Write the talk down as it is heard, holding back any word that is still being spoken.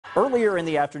Earlier in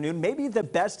the afternoon, maybe the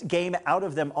best game out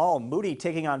of them all. Moody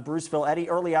taking on Bruceville-Eddy.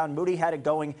 Early on, Moody had it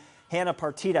going. Hannah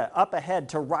Partita up ahead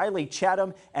to Ryli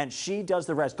Chatham, and she does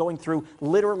the rest, going through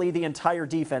literally the entire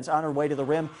defense on her way to the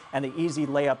rim, and the easy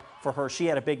layup for her. She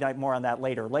had a big night. More on that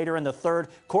later. Later in the third,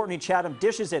 Kortni Chatham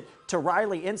dishes it to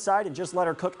Ryli inside and just let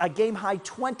her cook. A game-high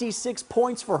 26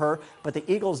 points for her, but the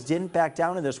Eagles didn't back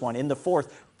down in this one. In the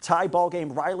fourth, tie ball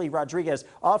game, Riley Rodriguez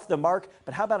off the mark,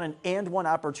 but how about an and-one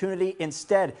opportunity?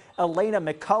 Instead, Elena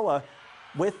McCullough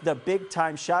with the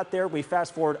big-time shot there. We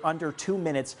fast forward under 2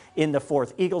 minutes in the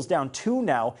fourth. Eagles down 2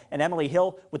 now, and Emily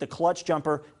Hill with a clutch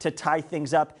jumper to tie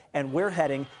things up, and we're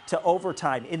heading to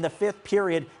overtime. In the fifth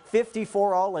period,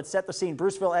 54 all. Let's set the scene.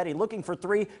 Bruceville-Eddy looking for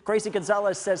three. Gracie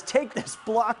Gonzalez says, take this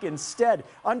block instead.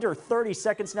 Under 30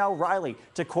 seconds now, Riley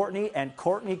to Kortni, and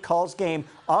Kortni calls game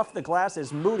off the glass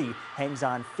as Moody hangs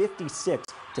on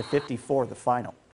 56-54 the final.